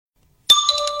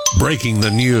breaking the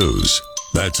news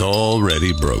that's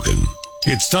already broken.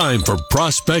 It's time for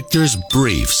Prospectors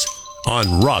Briefs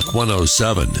on Rock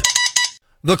 107.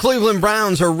 The Cleveland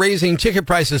Browns are raising ticket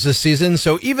prices this season,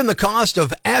 so even the cost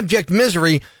of abject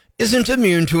misery isn't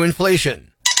immune to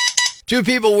inflation. 2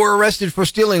 people were arrested for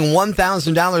stealing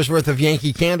 $1,000 worth of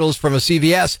Yankee candles from a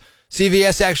CVS.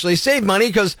 CVS actually saved money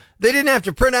because they didn't have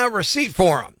to print out a receipt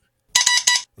for them.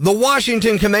 The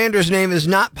Washington Commanders name is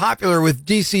not popular with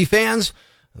DC fans.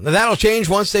 That'll change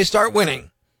once they start winning.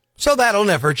 So that'll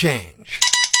never change.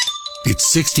 It's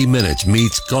 60 Minutes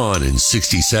meets Gone in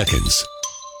 60 Seconds.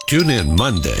 Tune in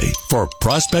Monday for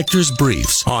Prospectors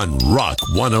Briefs on Rock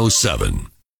 107.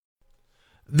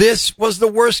 This was the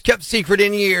worst kept secret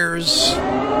in years.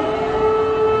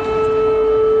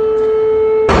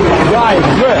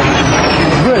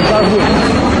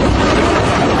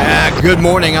 Good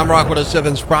morning. I'm Rock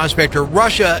 107's Prospector.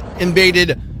 Russia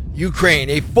invaded Ukraine,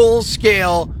 a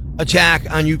full-scale attack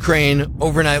on Ukraine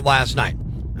overnight last night.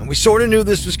 And we sort of knew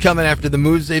this was coming after the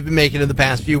moves they've been making in the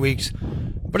past few weeks.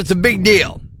 But it's a big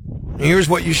deal. And here's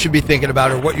what you should be thinking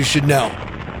about, or what you should know.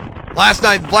 Last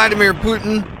night, Vladimir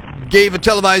Putin gave a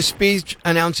televised speech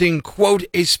announcing, quote,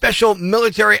 a special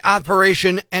military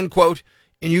operation, end quote,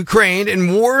 in Ukraine,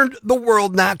 and warned the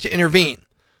world not to intervene.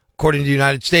 According to the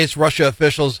United States, Russia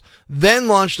officials then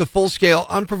launched a full-scale,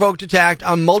 unprovoked attack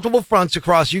on multiple fronts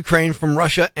across Ukraine from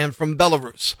Russia and from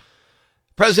Belarus.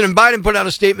 President Biden put out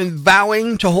a statement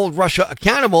vowing to hold Russia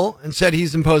accountable and said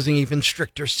he's imposing even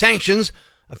stricter sanctions.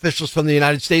 Officials from the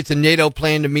United States and NATO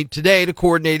plan to meet today to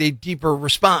coordinate a deeper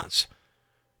response.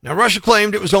 Now, Russia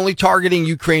claimed it was only targeting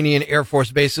Ukrainian Air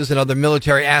Force bases and other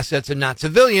military assets and not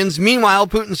civilians. Meanwhile,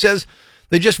 Putin says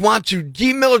they just want to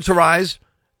demilitarize,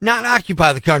 not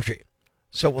occupy the country.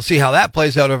 So we'll see how that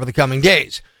plays out over the coming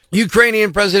days.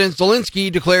 Ukrainian President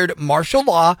Zelensky declared martial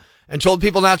law and told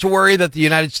people not to worry, that the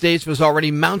United States was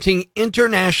already mounting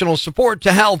international support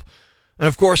to help. And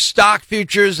of course, stock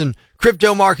futures and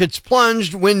crypto markets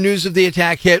plunged when news of the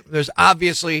attack hit. There's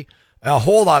obviously a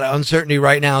whole lot of uncertainty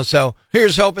right now. So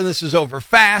here's hoping this is over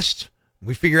fast.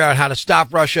 We figure out how to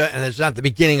stop Russia, and it's not the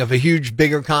beginning of a huge,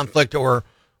 bigger conflict or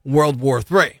World War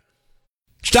III.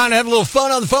 It's time to have a little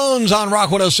fun on the phones on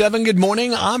Rock 107. Good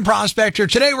morning. I'm Prospector.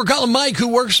 Today we're calling Mike, who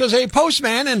works as a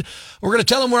postman, and we're going to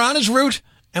tell him we're on his route,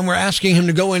 and we're asking him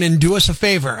to go in and do us a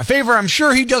favor. A favor I'm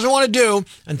sure he doesn't want to do.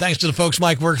 And thanks to the folks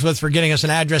Mike works with for getting us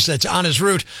an address that's on his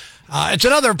route. It's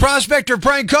another Prospector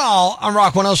prank call on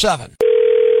Rock 107.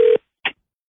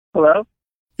 Hello?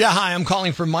 Yeah, hi. I'm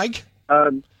calling for Mike.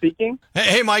 Speaking.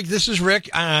 Hey, Mike, this is Rick.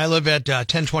 I live at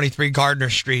 1023 Gardner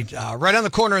Street, right on the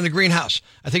corner in the greenhouse.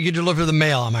 I think you deliver the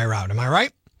mail on my route. Am I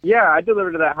right? Yeah, I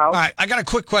delivered to that house. All right, I got a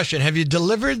quick question. Have you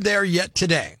delivered there yet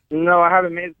today? No, I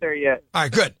haven't made it there yet. All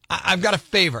right, good. I've got a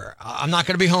favor. I'm not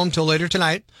going to be home till later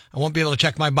tonight. I won't be able to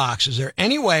check my box. Is there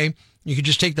any way you could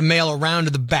just take the mail around to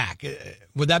the back?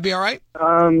 Would that be all right?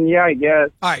 Yeah, I guess.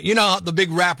 All right, you know the big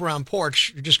wraparound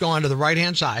porch. You just go onto the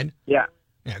right-hand side. Yeah.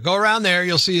 Yeah, go around there.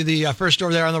 You'll see the first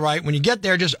door there on the right. When you get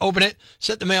there, just open it.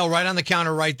 Set the mail right on the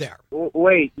counter right there.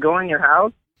 Wait, go in your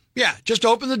house? Yeah, just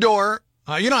open the door.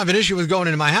 You don't have an issue with going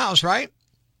into my house, right?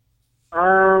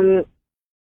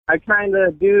 I kind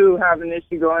of do have an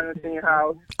issue going in your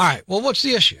house. All right, well, what's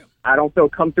the issue? I don't feel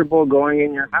comfortable going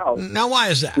in your house. Now, why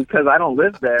is that? Because I don't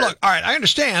live there. Look, all right, I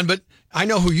understand, but I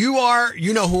know who you are.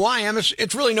 You know who I am.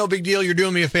 It's really no big deal. You're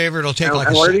doing me a favor. It'll take like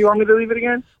a where step. do you want me to leave it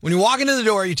again? When you walk into the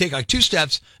door, you take like 2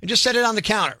 steps and just set it on the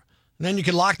counter. And then you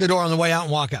can lock the door on the way out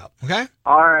and walk out, okay?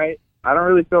 All right. I don't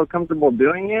really feel comfortable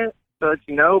doing it, so that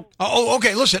you know. Oh,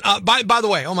 okay. Listen, by the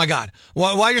way, oh, my God.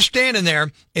 While you're standing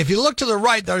there, if you look to the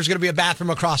right, there's going to be a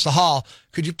bathroom across the hall.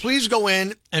 Could you please go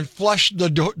in and flush the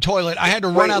toilet? I had to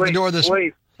run out the door this...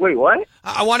 Wait, what?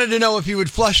 I wanted to know if you would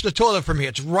flush the toilet for me.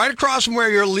 It's right across from where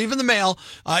you're leaving the mail.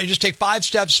 You just take 5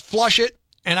 steps, flush it,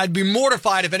 and I'd be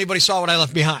mortified if anybody saw what I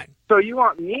left behind. So you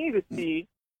want me to see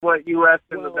what you left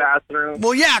in the bathroom?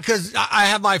 Well, yeah, because I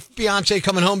have my fiance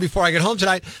coming home before I get home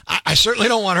tonight. I certainly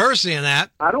don't want her seeing that.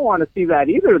 I don't want to see that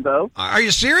either, though. Are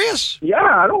you serious? Yeah,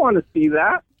 I don't want to see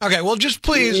that. Okay, well, just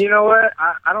please. You know what?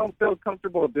 I don't feel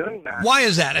comfortable doing that. Why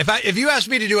is that? If you asked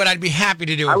me to do it, I'd be happy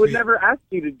to do it. I would never ask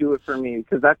you to do it for me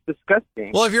because that's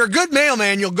disgusting. Well, if you're a good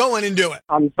mailman, you'll go in and do it.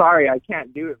 I'm sorry, I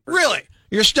can't do it. Really?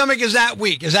 Your stomach is that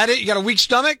weak? Is that it? You got a weak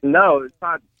stomach? No, it's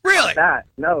not. Really? Not that.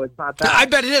 No, it's not that. I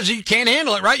bet it is. You can't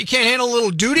handle it, right? You can't handle a little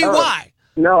duty? No. Why?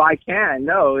 No, I can.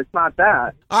 No, it's not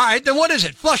that. All right, then what is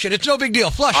it? Flush it. It's no big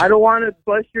deal. Flush it. I don't want to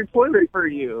flush your toilet for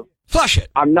you. Flush it.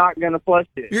 I'm not going to flush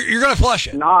it. You're going to flush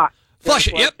it. Not. Flush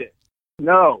it. Yep. It.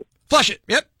 No. Flush it.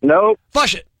 Yep. Nope.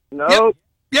 Flush it. Nope.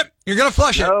 Yep. You're going to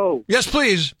flush it. No. Yes,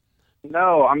 please.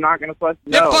 No, I'm not going to flush.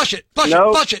 No. Yep, flush it. Flush Nope.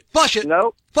 it. Flush it. Flush it.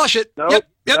 Nope. Flush it. Nope. Yep.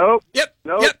 Yep. Nope. Yep.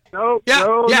 Nope. Yep. Nope. Yeah,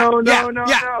 No. yeah, No. yeah, No. No.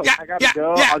 yeah, No. yeah, I gotta yeah,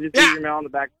 go. yeah, I'll just yeah. leave your mail on the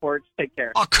back porch. Take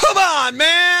care. Oh, come on,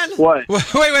 man. What?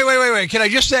 Wait. Can I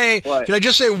just say? What? Can I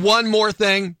just say one more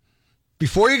thing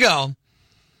before you go?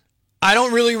 I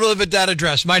don't really live at that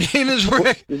address. My name is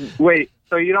Rick. Wait.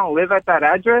 So you don't live at that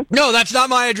address? No, that's not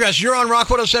my address. You're on Rock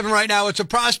 107 right now. It's a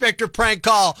Prospector prank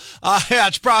call. Yeah,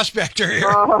 it's Prospector here.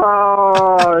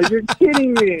 Oh, you're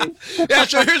kidding me. Yeah,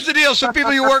 so here's the deal. Some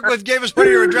people you work with gave us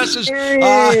pretty your addresses, and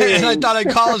I thought I'd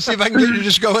call and see if I can get you to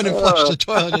just go in and flush the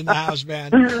toilet in the house,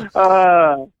 man.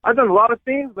 I've done a lot of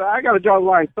things, but I got to draw the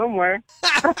line somewhere.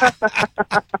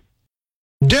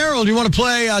 Daryl, do you want to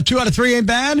play 2 out of 3 ain't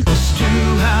bad? 2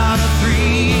 out of 3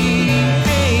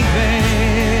 ain't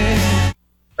bad.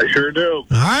 I sure do.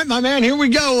 All right, my man, here we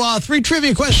go. 3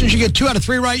 trivia questions. You get 2 out of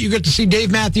 3 right. You get to see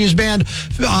Dave Matthews Band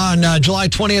on July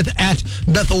 20th at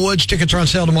Bethel Woods. Tickets are on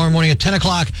sale tomorrow morning at 10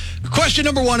 o'clock. Question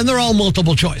number 1, and they're all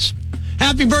multiple choice.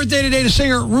 Happy birthday today to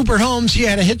singer Rupert Holmes. He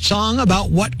had a hit song about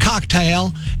what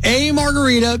cocktail? A,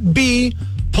 margarita, B,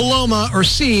 Paloma, or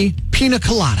C, pina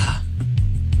colada?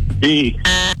 B.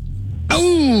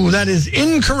 Oh, that is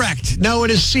incorrect. No, it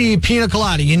is C, pina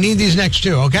colada. You need these next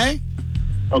 2, okay?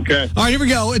 Okay. All right, here we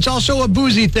go. It's also a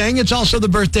boozy thing. It's also the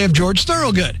birthday of George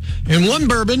Thorogood. In 1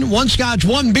 bourbon, 1 scotch,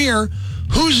 1 beer,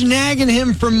 who's nagging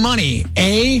him for money?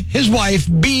 A, his wife,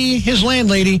 B, his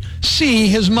landlady, C,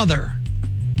 his mother.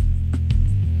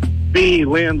 B,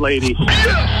 landlady.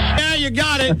 Yeah, you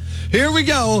got it. Here we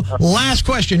go. Last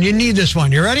question. You need this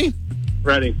one. You ready?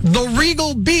 Ready. The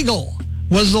Regal Beagle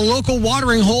was the local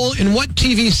watering hole in what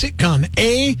TV sitcom?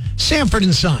 A, Sanford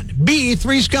and Son. B,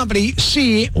 Three's Company.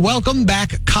 C, Welcome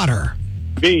Back, Kotter.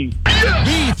 B.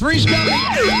 B, Three's Company.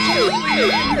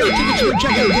 Absolutely. Tickets to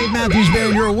check out Dave Matthews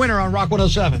Band. You're a winner on Rock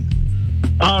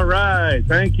 107. All right.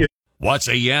 Thank you. What's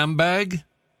a yam bag?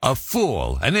 A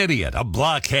fool, an idiot, a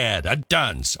blockhead, a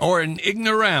dunce, or an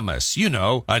ignoramus. You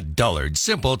know, a dullard,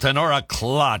 simpleton, or a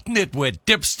clot, nitwit,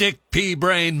 dipstick,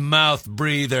 pea-brain, mouth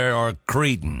breather, or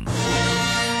cretin.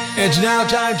 It's now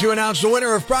time to announce the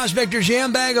winner of Prospector's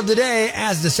Yam Bag of the Day,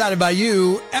 as decided by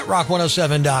you at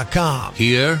rock107.com.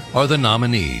 Here are the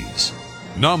nominees.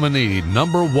 Nominee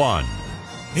number 1.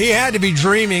 He had to be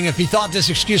dreaming if he thought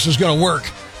this excuse was going to work.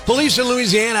 Police in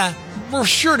Louisiana were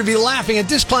sure to be laughing at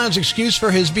this clown's excuse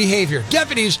for his behavior.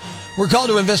 Deputies were called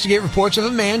to investigate reports of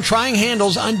a man trying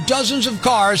handles on dozens of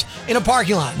cars in a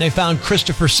parking lot. And they found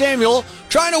Christopher Samuel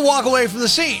trying to walk away from the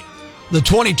scene. The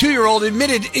 22-year-old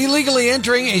admitted illegally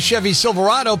entering a Chevy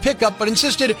Silverado pickup, but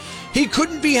insisted he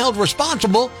couldn't be held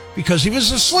responsible because he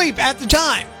was asleep at the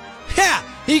time. Yeah,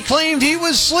 he claimed he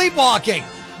was sleepwalking.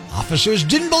 Officers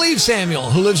didn't believe Samuel,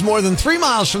 who lives more than 3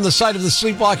 miles from the site of the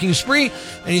sleepwalking spree,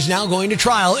 and he's now going to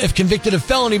trial. If convicted of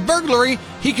felony burglary,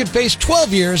 he could face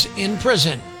 12 years in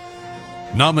prison.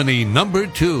 Nominee number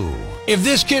 2. If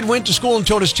this kid went to school and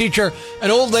told his teacher,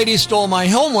 an old lady stole my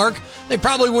homework, they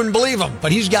probably wouldn't believe him,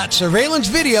 but he's got surveillance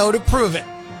video to prove it.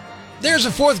 There's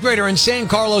a 4th grader in San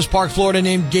Carlos Park, Florida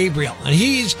named Gabriel, and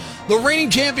he's the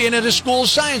reigning champion at his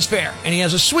school's science fair, and he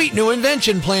has a sweet new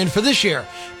invention planned for this year,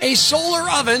 a solar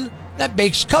oven that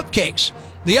bakes cupcakes.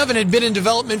 The oven had been in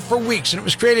development for weeks, and it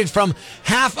was created from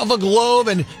half of a globe,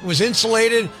 and it was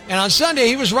insulated, and on Sunday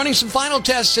he was running some final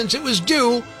tests since it was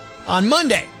due on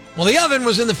Monday. Well, the oven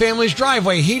was in the family's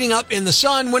driveway, heating up in the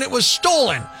sun when it was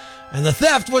stolen, and the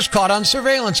theft was caught on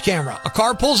surveillance camera. A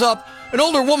car pulls up, an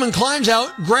older woman climbs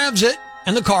out, grabs it,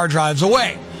 and the car drives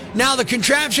away. Now, the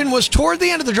contraption was toward the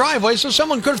end of the driveway, so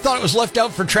someone could have thought it was left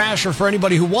out for trash or for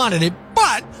anybody who wanted it,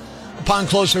 but upon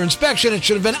closer inspection, it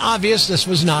should have been obvious this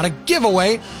was not a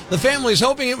giveaway. The family's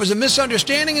hoping it was a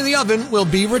misunderstanding and the oven will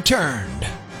be returned.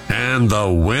 And the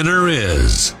winner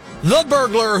is the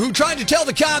burglar who tried to tell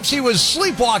the cops he was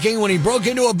sleepwalking when he broke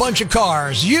into a bunch of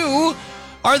cars. You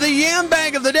are the Yam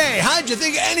Bag of the Day. How'd you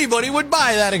think anybody would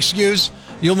buy that excuse?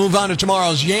 You'll move on to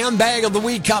tomorrow's Yam Bag of the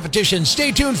Week competition.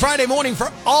 Stay tuned Friday morning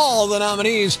for all the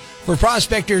nominees for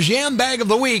Prospector's Yam Bag of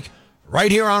the Week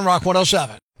right here on Rock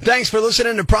 107. Thanks for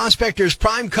listening to Prospector's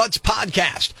Prime Cuts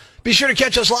podcast. Be sure to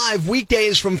catch us live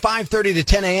weekdays from 5:30 to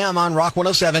 10 a.m. on Rock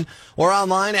 107 or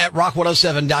online at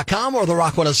rock107.com or the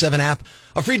Rock 107 app.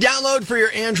 A free download for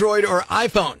your Android or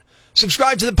iPhone.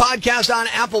 Subscribe to the podcast on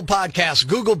Apple Podcasts,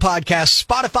 Google Podcasts,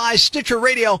 Spotify, Stitcher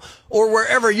Radio, or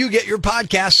wherever you get your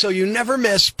podcasts so you never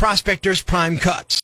miss Prospector's Prime Cuts.